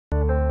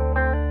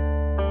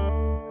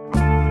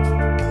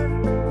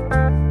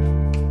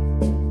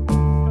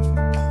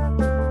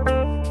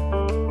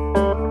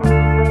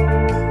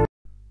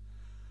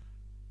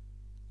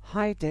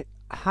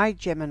Hi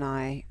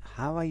Gemini,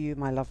 how are you,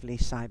 my lovely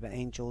cyber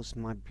angels,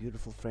 my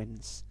beautiful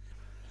friends?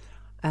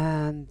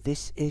 And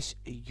this is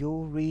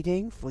your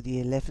reading for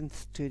the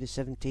 11th to the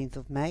 17th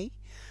of May,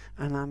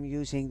 and I'm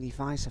using the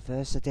vice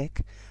versa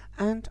deck,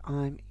 and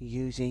I'm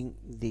using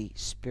the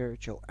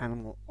spiritual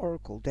animal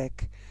oracle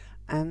deck,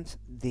 and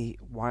the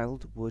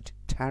wildwood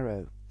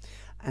tarot,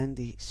 and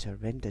the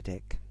surrender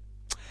deck.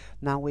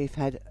 Now we've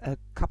had a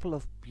couple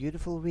of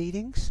beautiful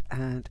readings,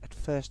 and at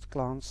first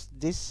glance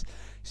this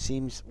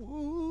seems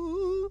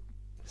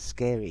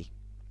scary.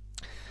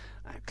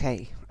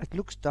 Okay, it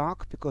looks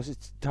dark because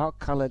it's dark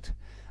colored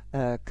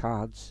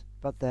cards,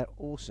 but they're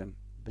awesome,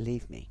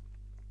 believe me.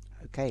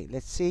 Okay,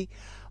 let's see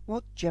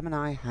what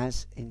Gemini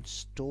has in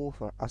store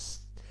for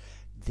us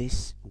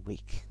this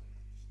week.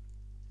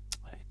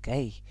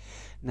 Okay,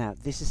 now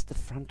this is the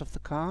front of the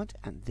card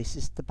and this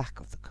is the back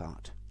of the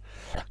card.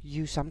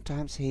 You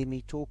sometimes hear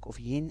me talk of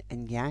yin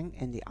and yang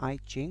in the I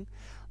Ching.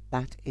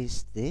 That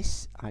is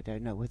this. I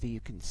don't know whether you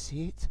can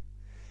see it,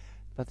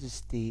 but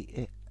it's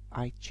the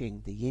I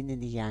Ching, the yin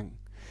and the yang.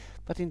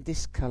 But in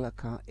this color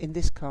card, in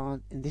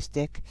this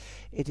deck,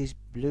 it is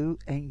blue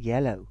and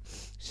yellow.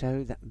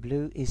 So that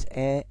blue is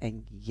air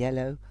and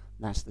yellow,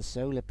 that's the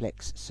solar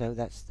plex. So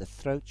that's the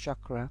throat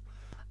chakra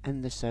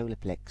and the solar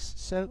plex.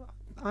 So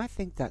I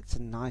think that's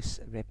a nice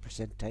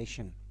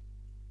representation.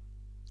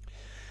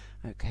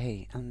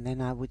 Okay, and then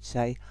I would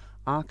say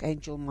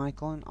Archangel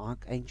Michael and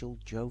Archangel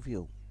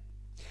Jovial.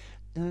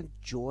 The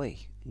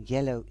joy,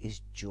 yellow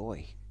is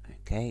joy,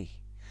 okay,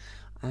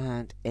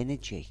 and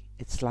energy,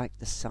 it's like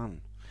the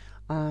sun.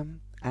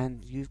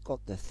 And you've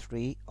got the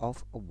Three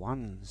of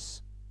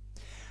Wands.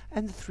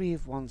 And the Three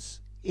of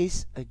Wands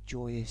is a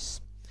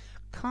joyous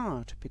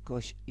card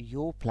because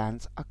your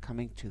plans are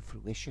coming to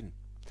fruition.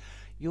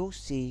 You're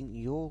seeing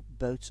your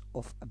boats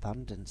of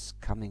abundance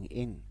coming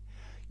in.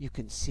 You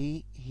can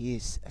see he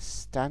is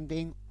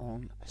standing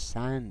on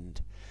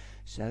sand.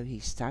 So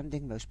he's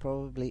standing most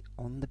probably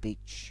on the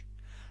beach.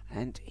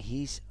 And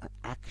he's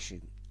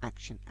action.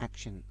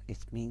 It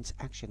means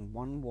action.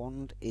 One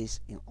wand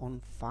is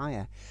on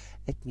fire.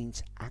 It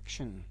means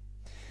action.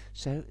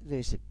 So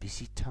there's a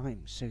busy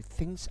time. So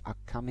things are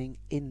coming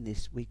in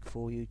this week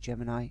for you,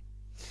 Gemini.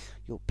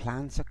 Your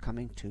plans are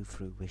coming to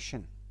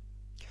fruition.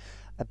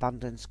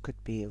 Abundance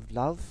could be of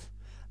love.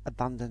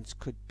 Abundance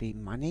could be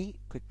money.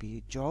 Could be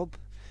a job.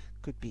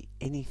 Could be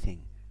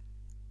anything.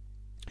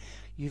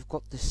 You've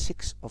got the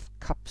Six of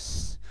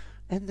Cups.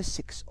 And the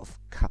Six of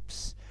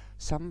Cups,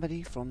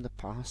 somebody from the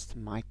past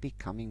might be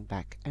coming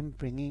back and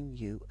bringing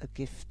you a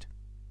gift.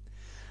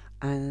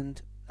 And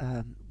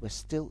we're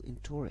still in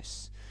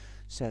Taurus.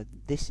 So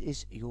this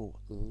is your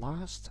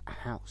last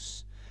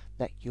house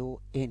that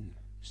you're in.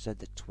 So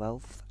the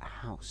 12th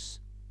house.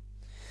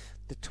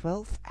 The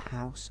 12th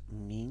house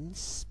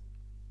means,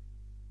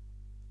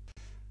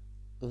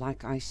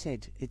 like I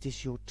said, it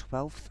is your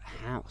 12th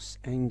house.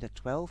 And the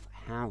 12th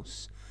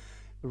house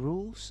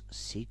rules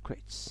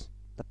secrets.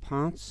 The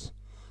parts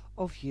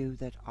of you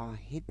that are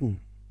hidden,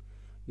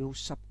 your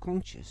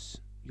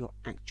subconscious, your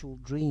actual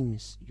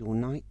dreams, your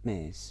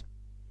nightmares.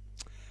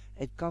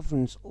 It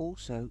governs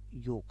also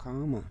your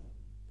karma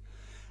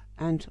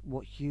and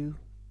what you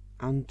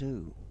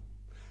undo,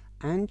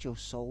 and your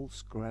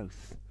soul's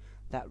growth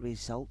that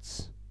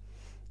results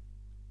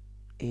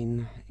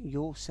in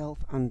your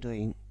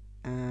self-undoing,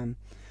 and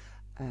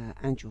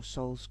your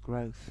soul's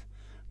growth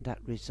that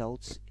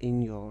results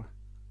in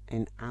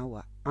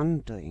our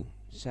undoing.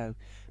 So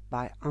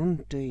by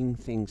undoing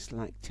things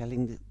like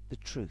telling the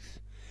truth,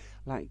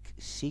 like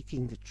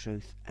seeking the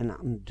truth, and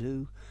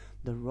undo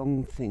the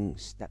wrong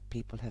things that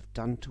people have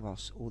done to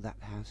us or that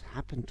has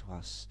happened to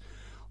us,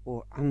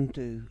 or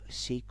undo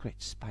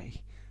secrets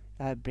by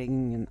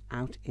bringing them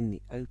out in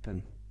the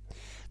open.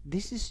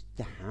 This is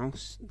the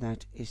house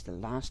that is the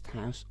last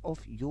house of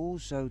your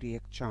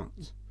zodiac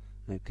chart.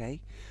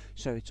 Okay,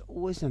 so it's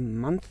always a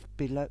month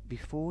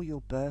before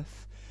your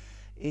birth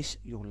is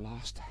your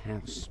last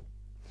house.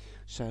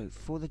 So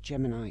for the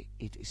Gemini,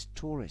 it is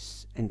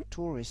Taurus, and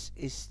Taurus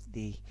is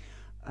the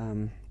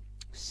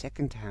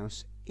second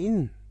house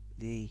in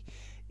the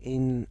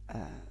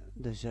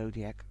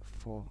zodiac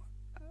for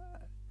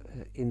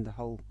in the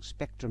whole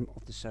spectrum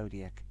of the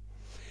zodiac.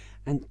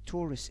 And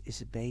Taurus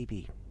is a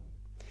baby,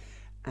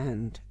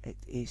 and it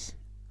is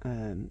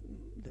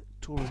the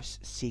Taurus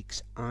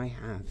seeks I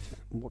have.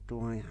 What do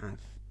I have?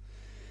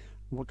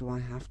 What do I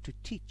have to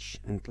teach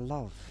and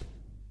love?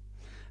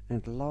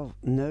 And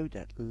know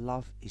that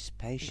love is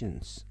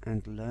patience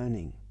and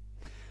learning,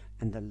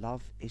 and the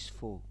love is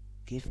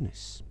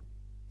forgiveness.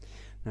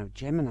 Now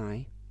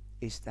Gemini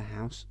is the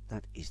house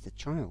that is the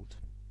child.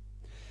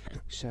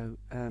 So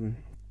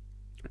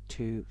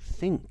to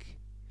think,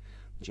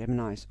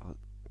 Geminis are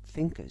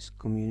thinkers,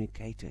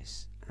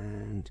 communicators,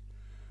 and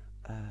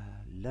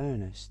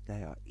learners.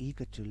 They are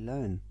eager to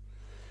learn,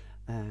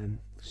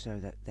 so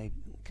that they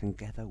can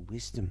gather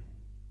wisdom.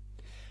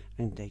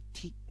 And they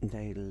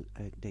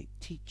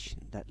teach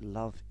that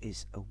love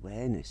is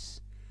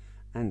awareness,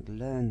 and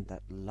learn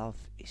that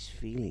love is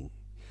feeling.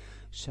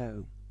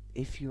 So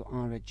if you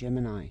are a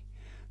Gemini,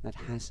 that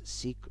has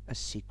a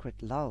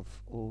secret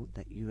love, or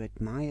that you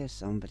admire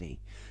somebody.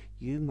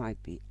 You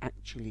might be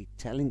actually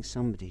telling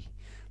somebody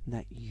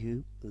that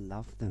you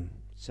love them.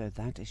 So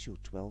that is your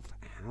 12th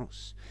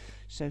house.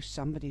 So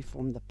somebody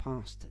from the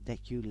past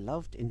that you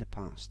loved in the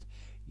past,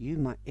 you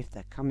might, if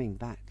they're coming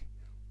back,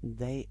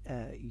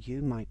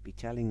 you might be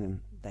telling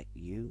them that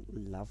you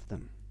love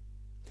them.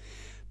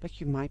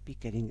 But you might be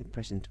getting a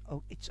present.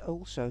 Oh, it's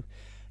also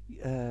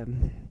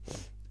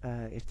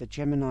if the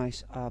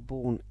Geminis are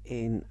born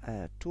in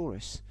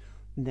Taurus,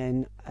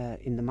 then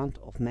in the month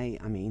of May,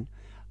 I mean,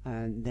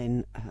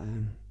 then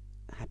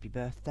happy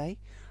birthday.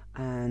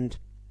 And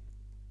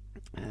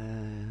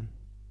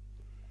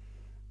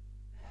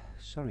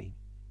sorry,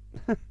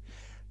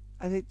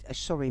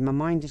 sorry, my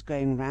mind is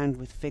going round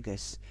with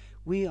figures.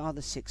 We are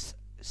the sixth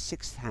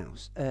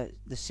house, the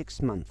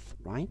 6th month,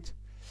 right?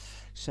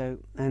 So,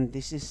 and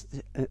this is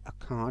a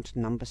card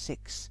number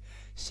 6.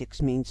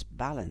 6 means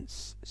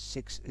balance.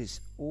 6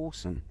 is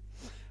awesome.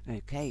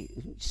 Okay,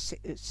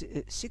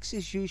 6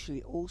 is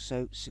usually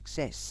also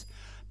success,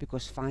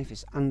 because 5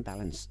 is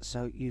unbalanced.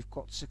 So you've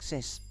got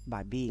success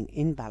by being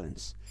in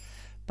balance.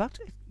 But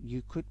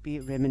you could be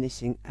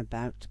reminiscing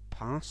about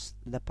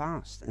the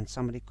past, and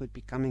somebody could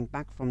be coming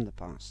back from the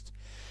past.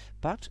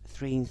 But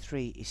 3 and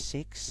 3 is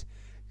 6,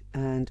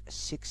 and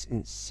 6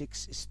 and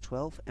 6 is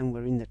 12, and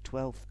we're in the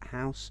 12th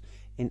house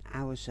in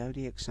our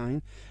zodiac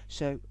sign.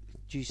 So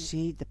do you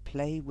see the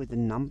play with the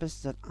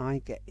numbers that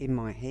I get in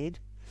my head?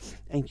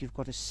 And you've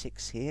got a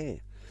 6 here.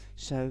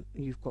 So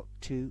you've got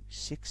 2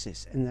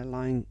 6s, and they're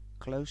lying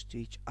close to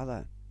each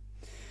other.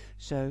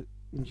 So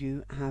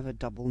you have a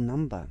double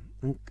number.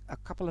 And a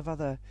couple of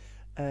other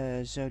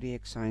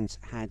zodiac signs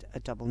had a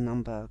double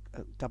number,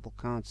 double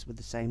cards with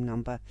the same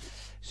number.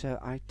 So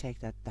I take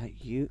that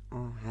you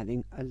are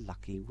having a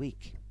lucky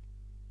week.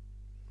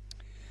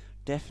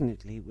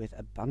 Definitely with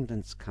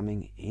abundance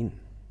coming in.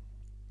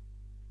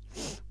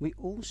 We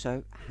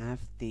also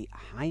have the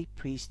High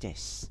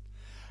Priestess.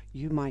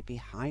 You might be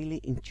highly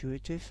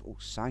intuitive or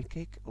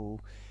psychic or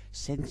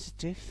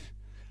sensitive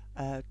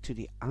to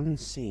the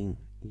unseen.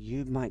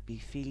 You might be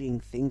feeling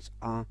things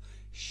are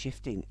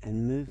shifting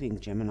and moving,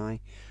 Gemini,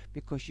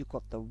 because you've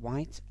got the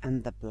white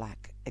and the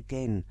black.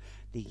 Again,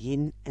 the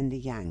yin and the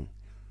yang,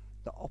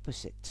 the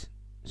opposite.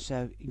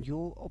 So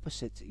your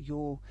opposite,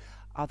 your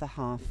other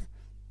half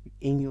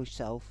in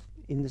yourself,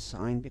 in the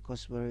sign,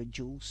 because we're a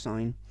dual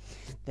sign,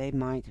 they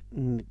might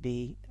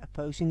be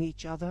opposing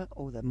each other,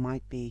 or there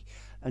might be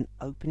an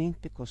opening,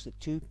 because the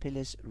 2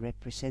 pillars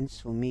represents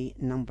for me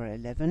number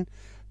 11,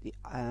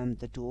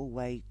 the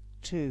doorway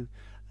to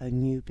a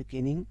new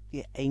beginning.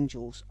 The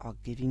angels are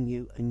giving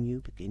you a new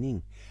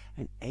beginning,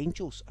 and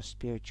angels are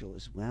spiritual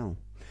as well.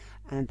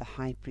 And the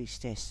High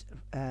Priestess,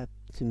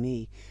 to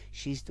me,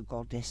 she's the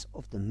goddess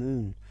of the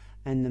moon,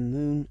 and the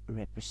moon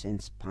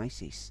represents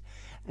Pisces,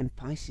 and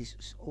Pisces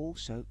is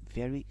also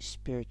very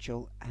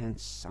spiritual and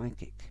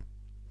psychic.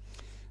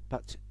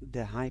 But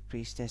the High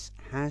Priestess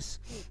has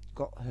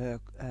got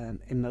her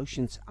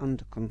emotions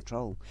under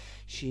control.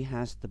 She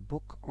has the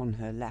book on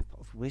her lap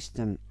of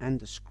wisdom and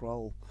the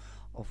scroll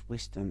of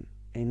wisdom.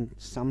 In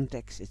some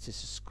decks it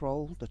is a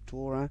scroll, the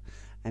Torah,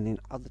 and in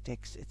other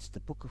decks it's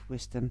the book of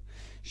wisdom.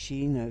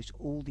 She knows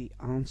all the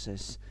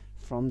answers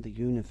from the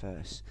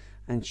universe,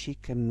 and she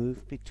can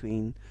move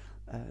between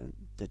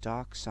the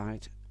dark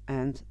side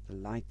and the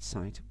light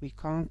side. We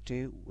can't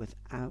do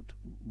without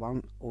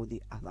one or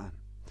the other.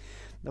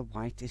 The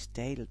white is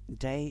day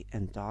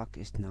and dark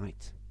is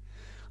night.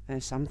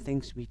 Some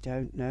things we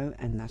don't know,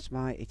 and that's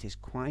why it is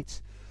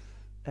quite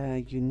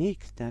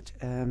unique that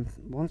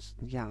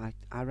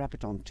I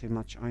rabbit on too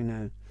much, I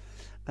know.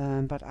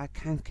 But I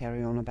can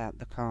carry on about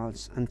the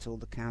cards until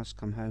the cows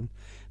come home.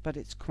 But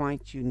it's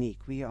quite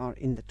unique. We are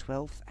in the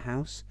 12th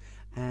house,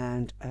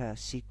 and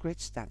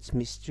secrets, that's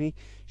mystery.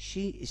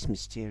 She is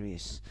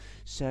mysterious.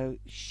 So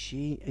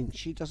she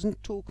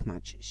doesn't talk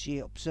much. She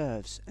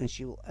observes, and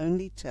she will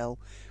only tell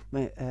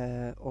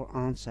or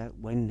answer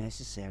when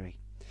necessary.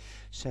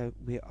 So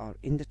we are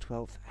in the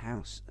 12th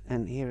house,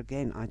 and here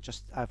again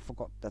I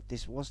forgot that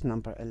this was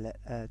number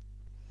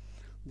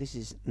this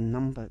is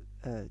number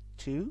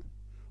 2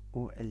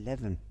 or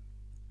 11.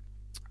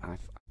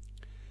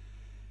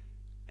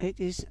 It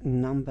is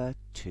number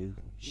 2.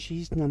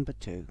 She's number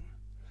 2,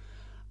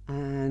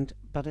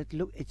 but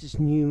it is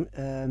new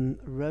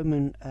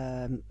Roman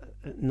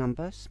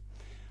numbers,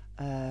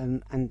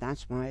 and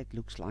that's why it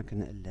looks like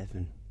an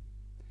 11.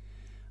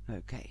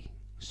 Okay,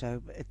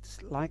 so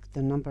it's like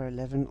the number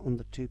 11 on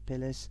the 2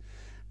 pillars.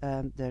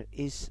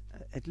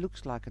 It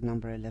looks like a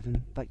number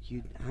 11, but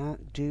you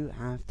do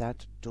have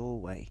that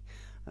doorway.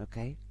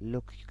 Okay,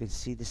 look, you can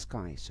see the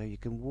sky, so you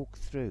can walk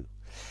through.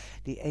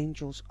 The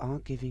angels are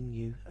giving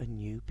you a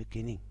new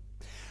beginning,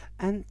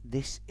 and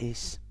this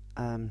is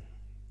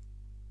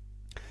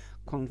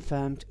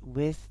confirmed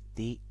with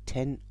the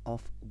 10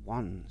 of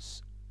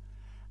Wands,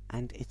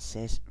 and it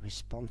says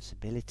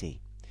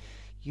responsibility.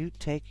 You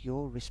take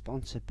your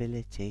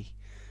responsibility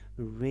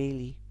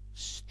really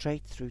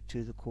straight through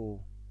to the core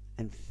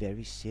and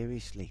very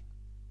seriously.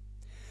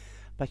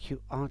 but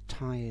you are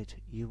tired.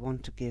 You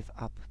want to give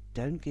up.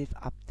 Don't give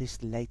up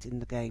this late in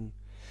the game.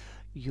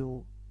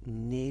 You're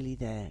nearly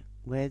there.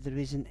 Where there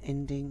is an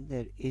ending,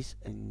 there is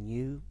a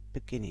new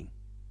beginning.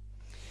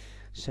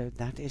 So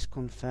that is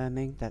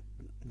confirming that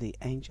the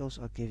angels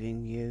are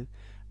giving you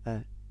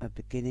a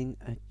beginning,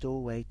 a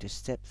doorway to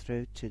step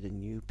through to the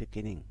new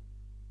beginning.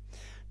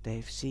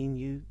 They've seen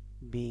you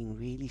being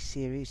really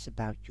serious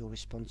about your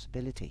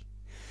responsibility.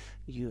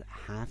 You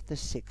have the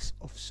Six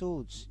of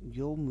Swords.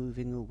 You're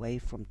moving away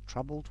from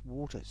troubled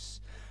waters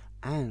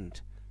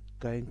and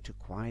going to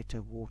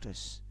quieter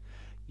waters.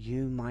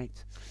 You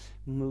might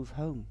move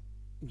home.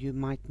 You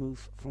might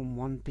move from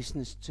one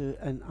business to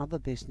another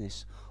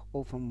business,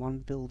 or from one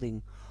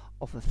building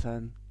of a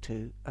firm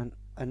to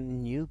a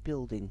new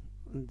building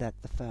that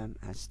the firm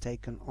has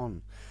taken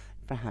on.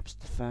 Perhaps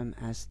the firm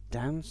has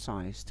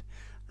downsized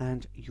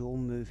and you're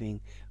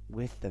moving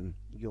with them.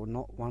 You're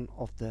not one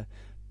of the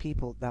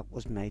people that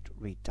was made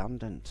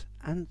redundant.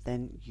 And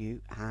then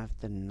you have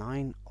the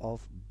Nine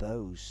of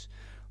Bows.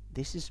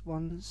 This is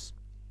ones,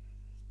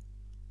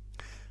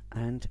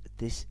 and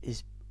this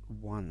is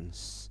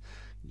ones.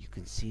 You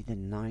can see the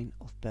Nine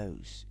of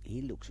Bows.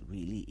 He looks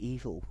really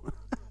evil.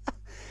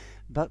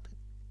 But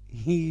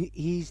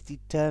he's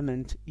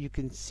determined. You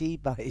can see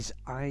by his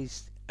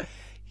eyes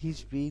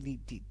he's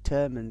really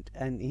determined,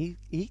 and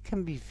he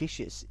can be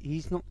vicious.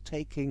 He's not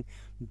taking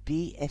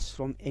BS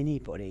from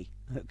anybody,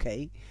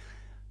 okay?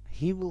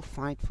 He will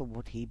fight for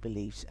what he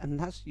believes, and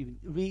that's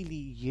really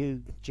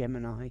you,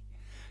 Gemini.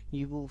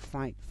 You will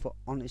fight for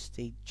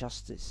honesty,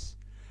 justice.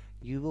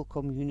 You will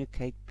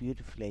communicate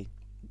beautifully.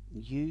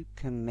 You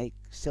can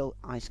sell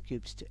ice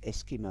cubes to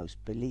Eskimos,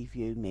 believe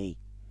you me.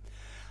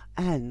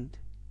 And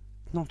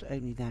not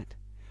only that,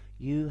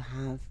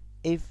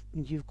 if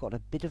you've got a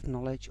bit of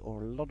knowledge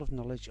or a lot of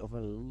knowledge of a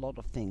lot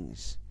of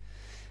things,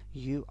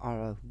 you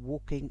are a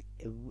walking,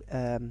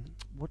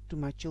 what do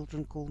my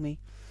children call me?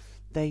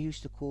 They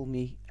used to call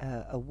me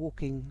a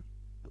walking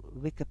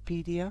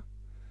Wikipedia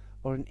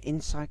or an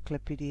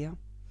encyclopedia,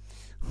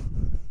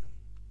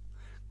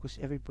 because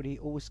everybody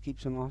always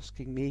keeps on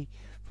asking me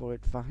for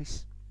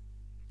advice.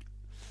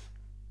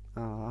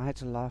 I had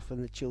to laugh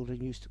when the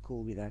children used to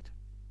call me that.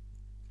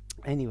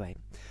 Anyway,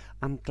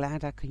 I'm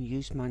glad I can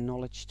use my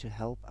knowledge to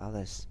help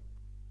others.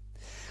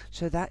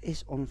 So that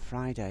is on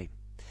Friday.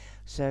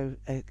 So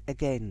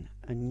again,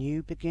 a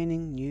new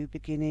beginning, new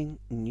beginning,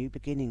 new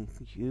beginning.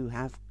 You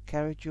have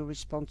carried your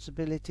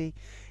responsibility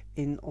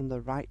on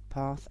the right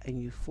path,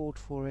 and you fought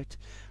for it.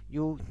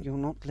 You're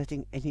not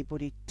letting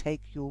anybody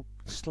take your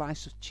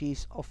slice of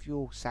cheese off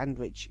your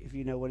sandwich, if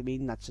you know what I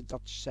mean. That's a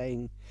Dutch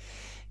saying.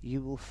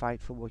 You will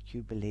fight for what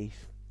you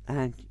believe,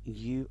 and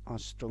you are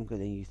stronger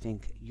than you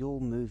think.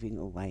 You're moving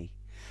away.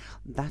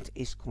 That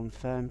is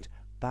confirmed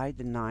by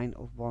the Nine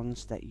of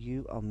Wands, that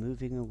you are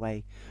moving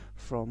away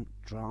from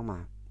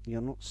drama.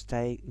 You're not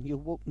staying. You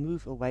won't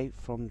move away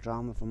from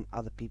drama, from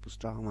other people's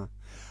drama.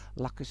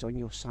 Luck is on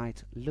your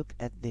side. Look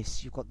at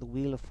this. You've got the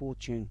Wheel of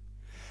Fortune,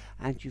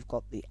 and you've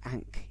got the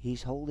Ankh.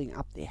 He's holding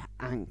up the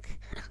Ankh.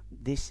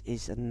 This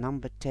is a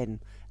number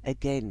 10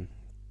 again.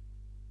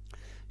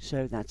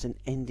 So that's an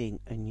ending,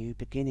 a new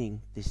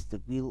beginning. This is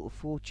the Wheel of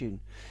Fortune.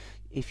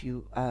 If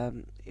you are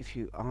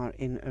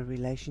in a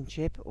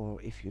relationship,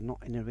 or if you're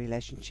not in a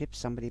relationship,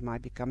 somebody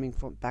might be coming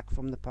back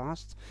from the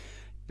past,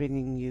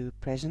 bringing you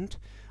present.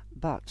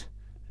 But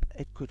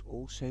it could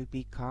also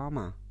be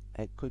karma.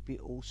 It could be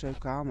also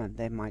karma.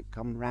 They might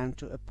come round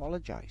to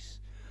apologize.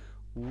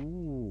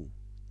 Ooh,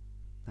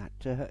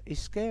 that is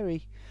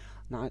scary.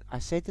 Now, I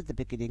said at the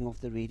beginning of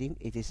the reading,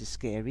 it is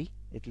scary.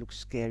 It looks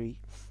scary.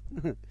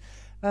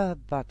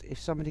 But if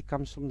somebody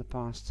comes from the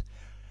past,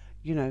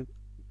 you know,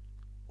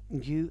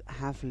 you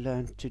have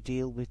learned to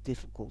deal with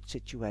difficult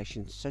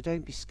situations. So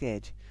don't be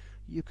scared.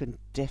 You can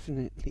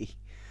definitely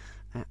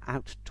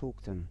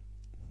out-talk them.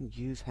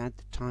 You've had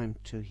the time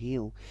to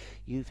heal.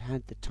 You've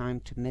had the time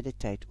to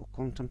meditate or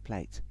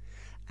contemplate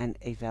and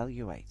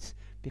evaluate,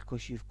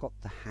 because you've got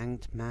the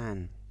Hanged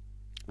Man,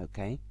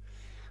 okay?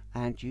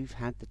 And you've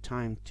had the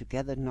time to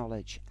gather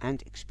knowledge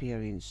and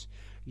experience.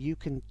 You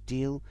can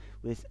deal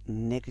with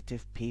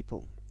negative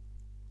people.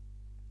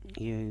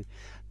 You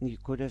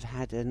could have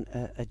had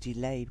a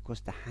delay, because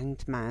the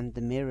Hanged Man,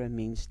 the mirror,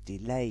 means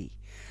delay.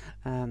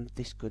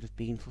 This could have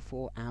been for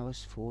 4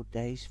 hours, 4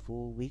 days,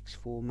 4 weeks,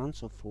 4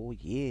 months, or 4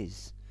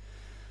 years.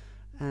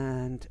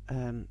 And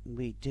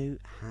we do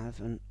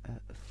have a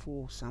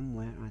 4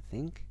 somewhere, I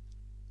think.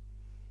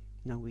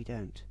 No, we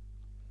don't.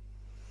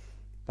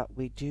 But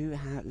we do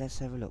have, let's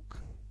have a look.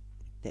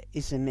 There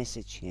is a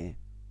message here.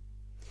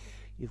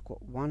 You've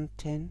got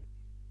 110,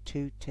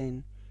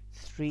 210,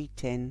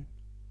 310,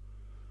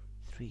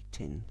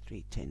 310,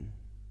 310.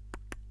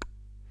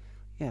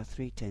 Yeah,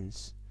 3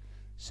 10s.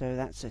 So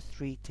that's a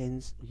 3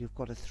 10s. You've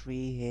got a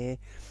 3 here.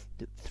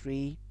 The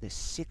 3, the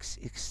 6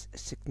 is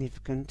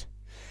significant.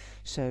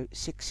 So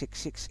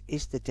 666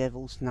 is the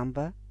devil's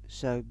number.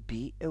 So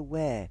be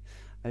aware.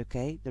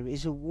 Okay, there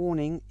is a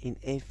warning in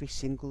every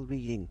single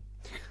reading.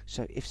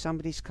 So if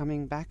somebody's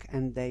coming back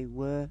and they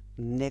were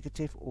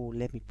negative, or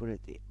let me put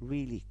it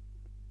really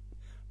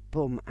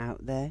boom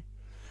out there.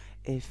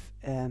 If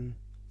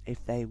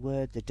they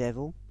were the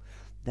devil,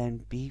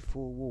 then be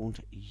forewarned.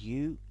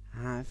 You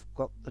have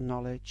got the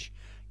knowledge,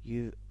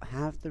 you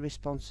have the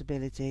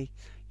responsibility,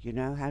 you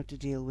know how to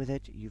deal with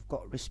it, you've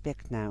got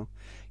respect now,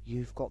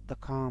 you've got the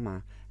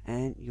karma,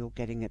 and you're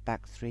getting it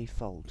back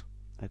threefold.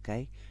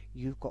 Okay,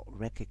 you've got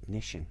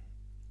recognition.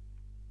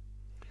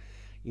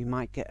 You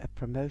might get a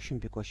promotion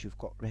because you've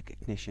got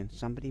recognition.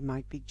 Somebody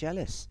might be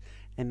jealous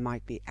and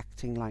might be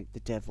acting like the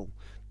devil.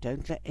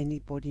 Don't let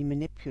anybody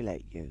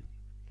manipulate you.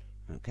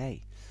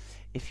 Okay,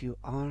 if you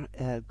are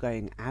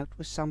going out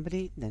with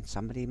somebody, then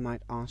somebody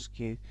might ask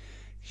you,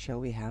 shall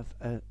we have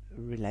a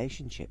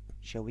relationship?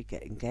 Shall we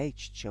get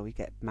engaged? Shall we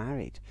get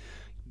married?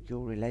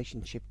 Your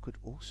relationship could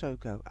also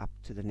go up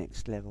to the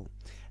next level.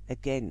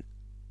 Again,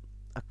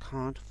 a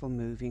card for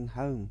moving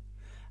home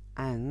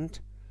and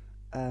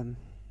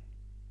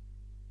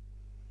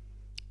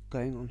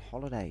going on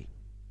holiday.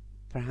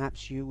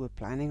 Perhaps you were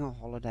planning a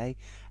holiday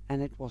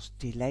and it was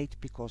delayed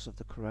because of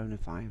the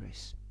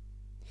coronavirus.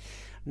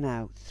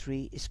 Now,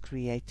 3 is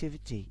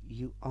creativity.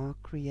 You are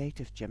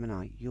creative,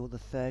 Gemini. You're the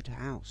 3rd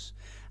house.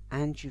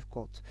 And you've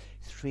got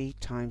 3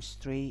 times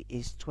 3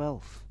 is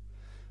 12.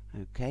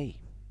 Okay.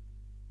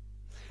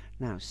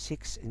 Now,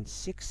 6 and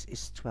 6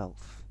 is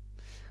 12.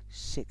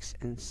 6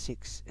 and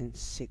 6 and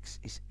 6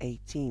 is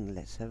 18.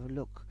 Let's have a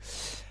look.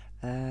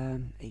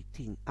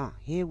 18.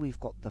 Here we've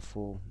got the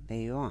 4. There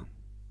you are.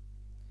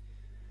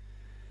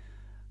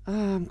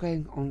 I'm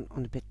going on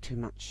a bit too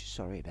much.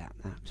 Sorry about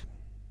that.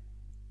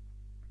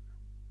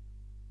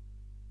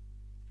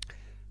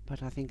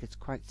 But I think it's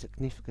quite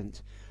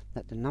significant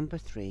that the number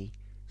 3,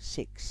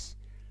 6,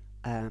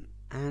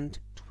 and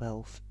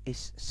 12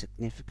 is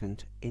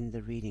significant in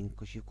the reading,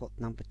 because you've got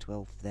number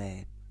 12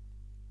 there.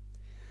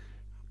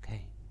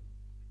 Okay.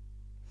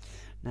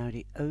 Now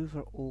the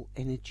overall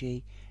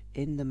energy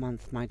in the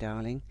month, my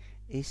darling,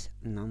 is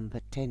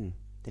number 10,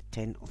 the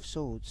 10 of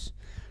Swords.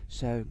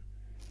 So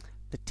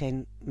the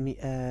 10,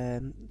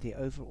 the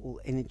overall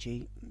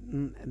energy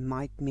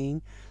might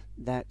mean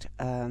that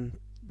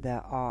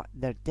there are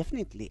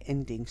definitely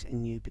endings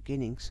and new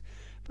beginnings,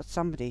 but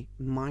somebody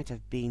might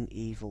have been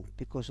evil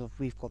because of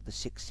we've got the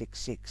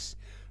 666,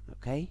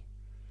 okay,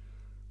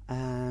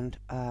 and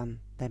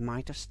they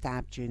might have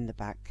stabbed you in the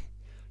back.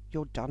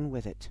 You're done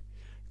with it.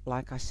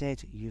 Like I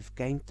said, you've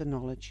gained the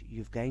knowledge,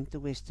 you've gained the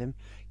wisdom,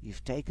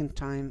 you've taken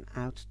time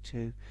out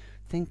to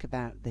think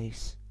about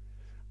this,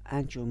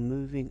 and you're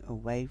moving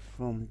away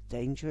from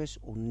dangerous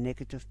or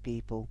negative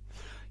people.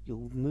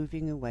 You're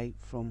moving away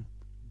from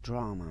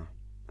drama.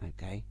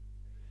 Okay,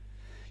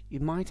 you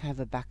might have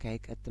a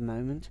backache at the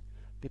moment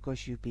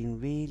because you've been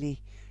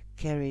really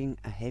carrying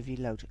a heavy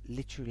load,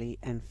 literally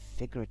and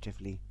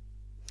figuratively.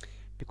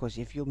 Because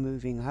if you're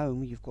moving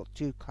home, you've got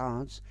 2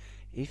 cards.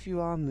 If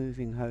you are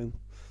moving home,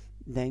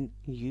 then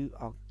you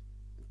are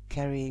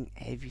carrying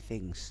heavy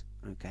things.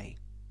 Okay,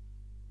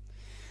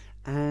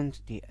 and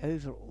the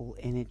overall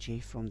energy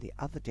from the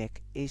other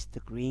deck is the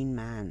Green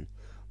Man.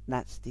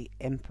 That's the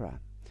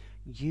Emperor.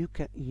 You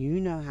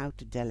know how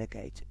to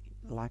delegate.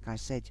 Like I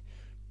said,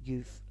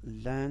 you've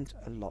learned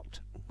a lot.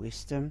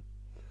 Wisdom,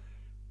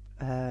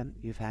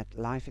 you've had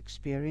life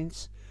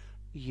experience,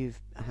 you've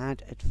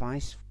had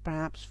advice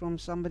perhaps from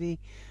somebody,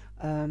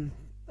 a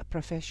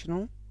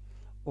professional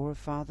or a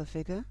father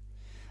figure,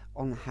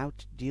 on how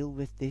to deal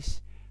with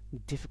this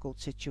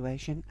difficult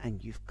situation,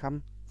 and you've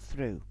come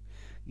through.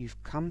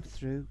 You've come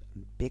through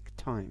big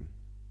time.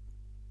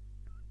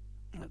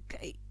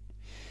 Okay,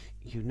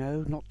 you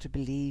know not to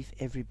believe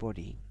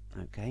everybody.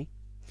 Okay.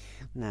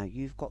 Now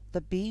you've got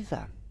the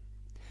beaver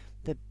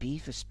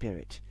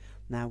spirit.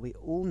 Now we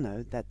all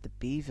know that the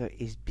beaver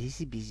is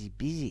busy, busy,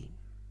 busy.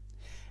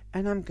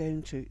 And I'm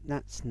going to,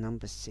 that's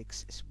number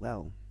 6 as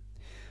well.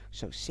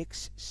 So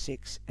 6,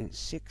 6 and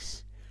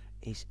 6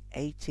 is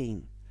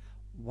 18.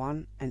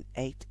 1 and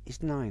 8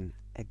 is 9.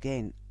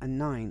 Again, a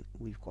 9.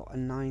 We've got a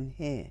 9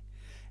 here.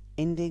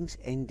 Endings,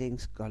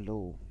 endings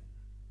galore.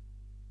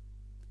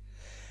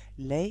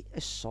 Lay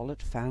a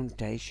solid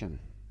foundation.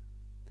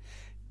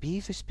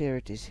 Beaver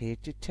Spirit is here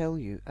to tell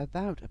you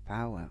about a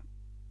power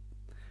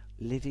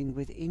living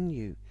within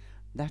you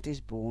that is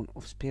born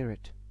of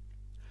spirit,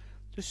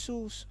 the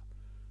source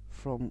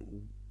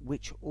from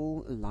which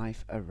all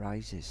life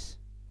arises.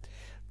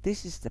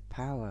 This is the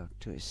power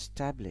to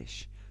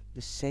establish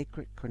the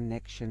sacred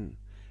connection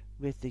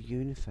with the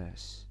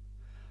universe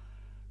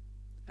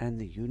and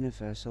the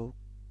universal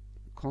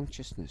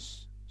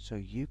consciousness, so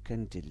you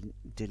can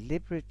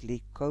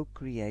deliberately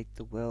co-create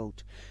the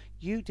world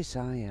you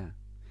desire.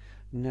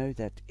 Know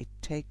that it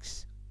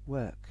takes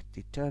work,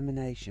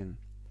 determination,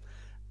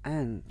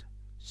 and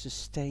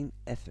sustained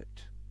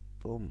effort.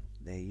 Boom,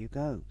 there you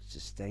go,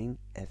 sustained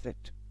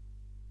effort.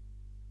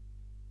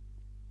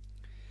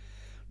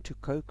 To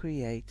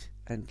co-create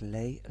and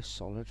lay a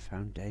solid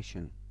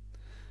foundation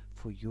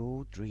for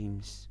your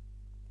dreams.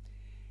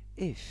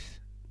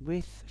 If,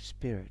 with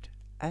Spirit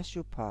as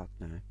your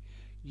partner,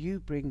 you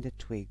bring the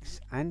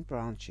twigs and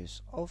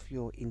branches of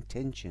your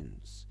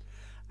intentions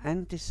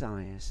and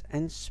desires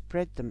and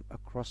spread them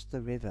across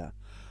the river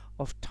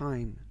of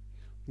time,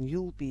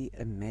 you'll be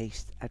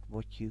amazed at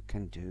what you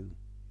can do.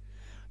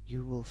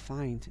 You will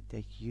find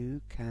that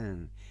you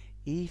can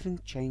even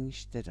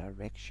change the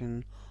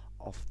direction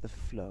of the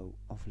flow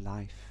of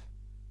life.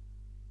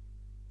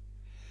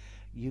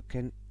 You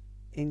can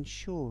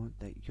ensure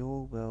that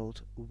your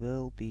world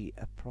will be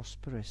a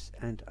prosperous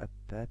and a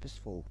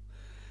purposeful,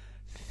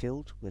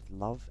 filled with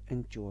love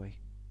and joy,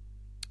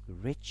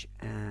 rich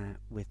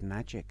with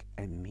magic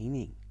and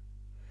meaning.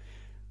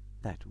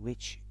 That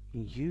which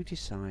you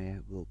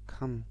desire will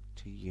come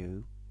to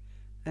you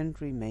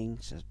and remain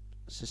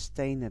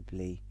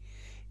sustainably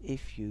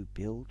if you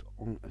build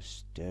on a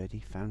sturdy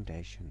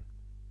foundation.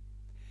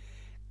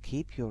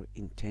 Keep your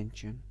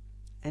intention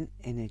and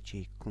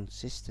energy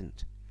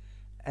consistent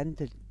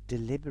and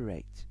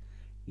deliberate,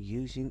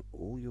 using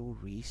all your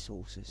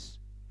resources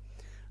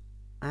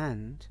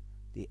and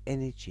the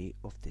energy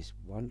of this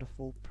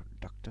wonderful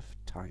productive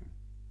time.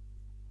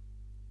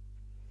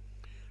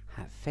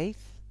 Have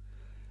faith,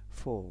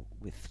 for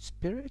with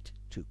Spirit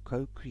to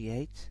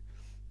co-create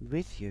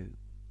with you,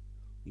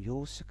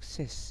 your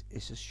success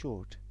is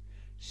assured.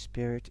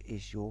 Spirit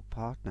is your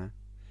partner,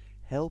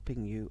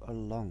 helping you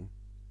along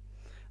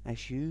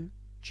as you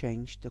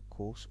change the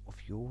course of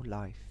your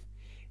life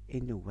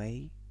in the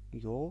way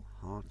your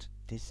heart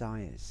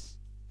desires.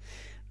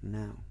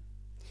 Now,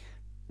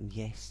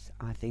 yes,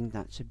 I think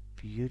that's a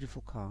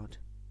beautiful card.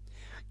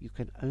 You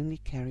can only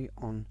carry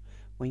on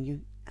when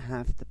you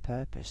have the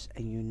purpose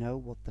and you know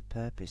what the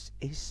purpose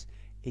is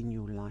in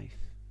your life.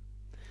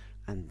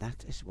 And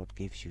that is what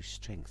gives you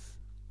strength.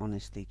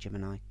 Honestly,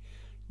 Gemini,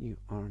 you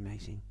are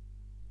amazing.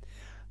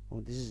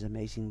 Well, this is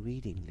amazing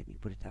reading, let me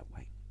put it that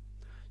way.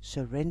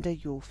 Surrender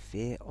your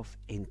fear of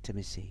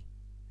intimacy.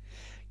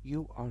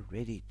 You are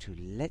ready to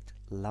let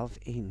love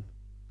in.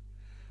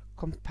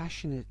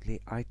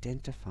 Compassionately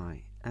identify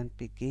and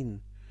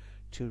begin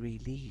to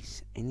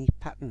release any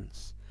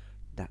patterns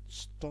that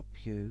stop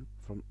you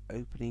from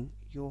opening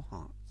your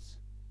hearts.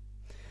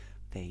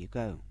 There you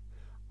go.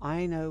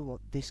 I know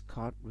what this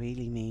card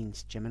really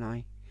means,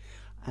 Gemini,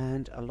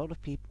 and a lot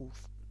of people,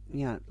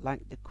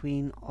 like the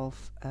Queen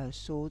of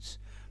Swords,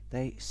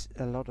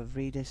 a lot of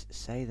readers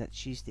say that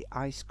she's the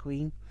Ice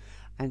Queen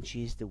and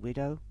she's the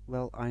widow.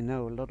 Well, I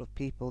know a lot of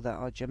people that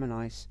are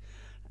Geminis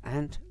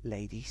and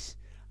ladies,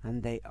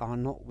 and they are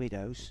not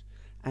widows,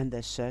 and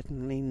they're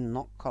certainly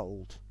not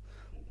cold.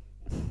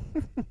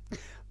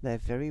 They're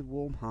very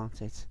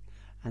warm-hearted,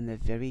 and they're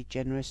very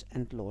generous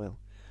and loyal,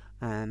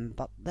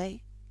 but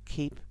they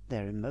keep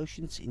their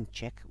emotions in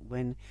check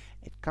when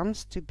it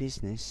comes to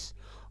business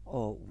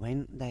or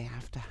when they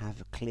have to have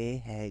a clear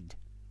head.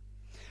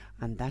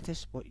 And that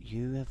is what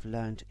you have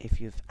learned if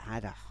you've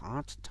had a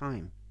hard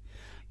time.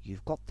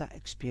 You've got that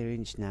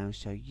experience now,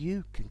 so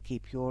you can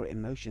keep your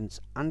emotions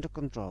under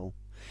control,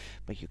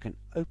 but you can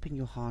open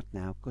your heart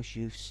now because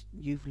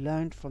you've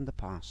learned from the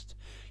past.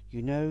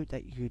 You know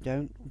that you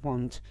don't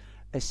want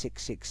a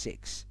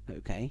 666,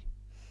 okay?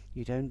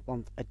 You don't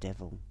want a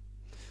devil.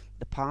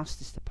 The past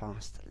is the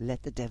past.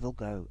 Let the devil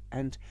go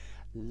and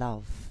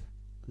love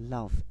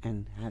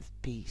and have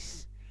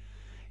peace.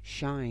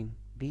 Shine.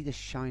 Be the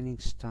shining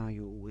star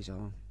you always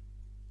are.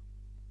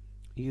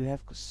 You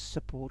have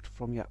support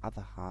from your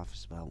other half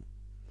as well.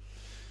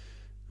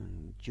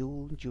 And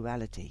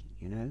duality,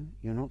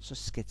 you're not so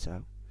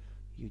schizo.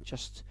 You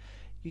just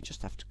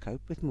have to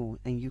cope with more,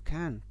 and you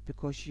can,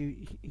 because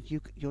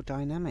you're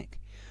dynamic.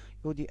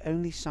 You're the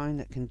only sign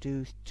that can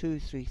do 2 or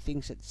 3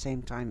 things at the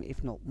same time,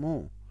 if not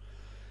more.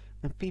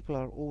 And people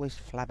are always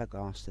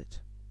flabbergasted.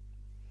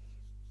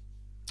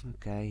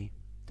 Okay.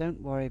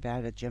 Don't worry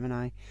about it,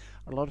 Gemini.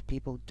 A lot of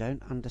people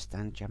don't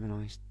understand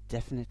Geminis.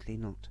 Definitely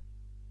not.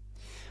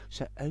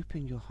 So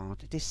open your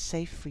heart. It is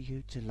safe for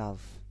you to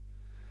love.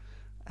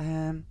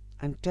 And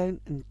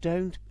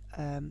don't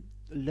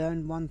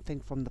learn one thing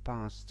from the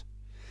past.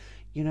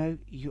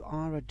 You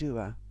are a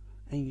doer,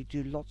 and you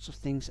do lots of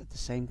things at the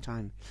same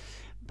time.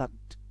 But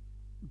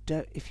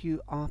if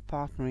you are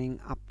partnering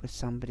up with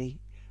somebody,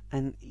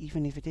 and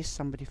even if it is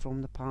somebody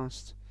from the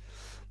past,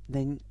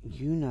 then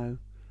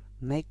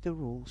make the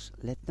rules,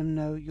 let them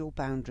know your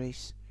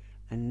boundaries,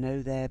 and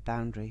know their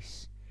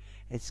boundaries.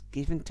 It's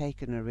give and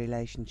take in a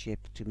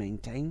relationship to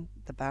maintain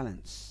the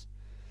balance.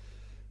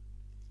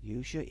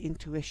 Use your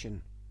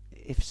intuition.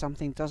 If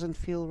something doesn't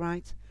feel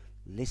right,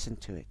 listen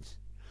to it.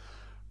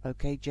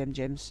 Okay,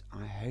 Gems,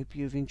 I hope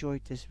you've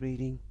enjoyed this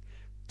reading.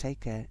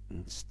 Take care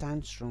and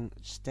stand strong,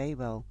 stay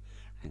well,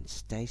 and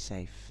stay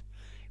safe.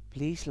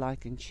 Please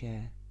like and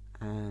share,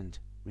 and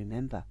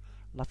remember,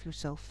 love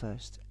yourself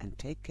first and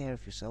take care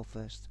of yourself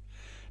first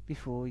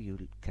before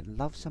you can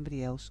love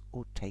somebody else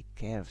or take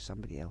care of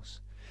somebody else.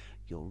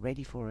 You're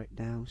ready for it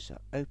now, so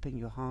open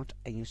your heart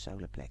and your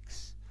solar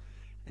plex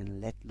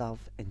and let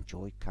love and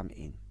joy come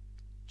in.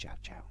 Ciao,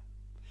 ciao.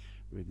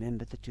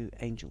 Remember the 2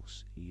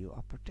 angels. You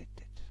are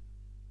protected.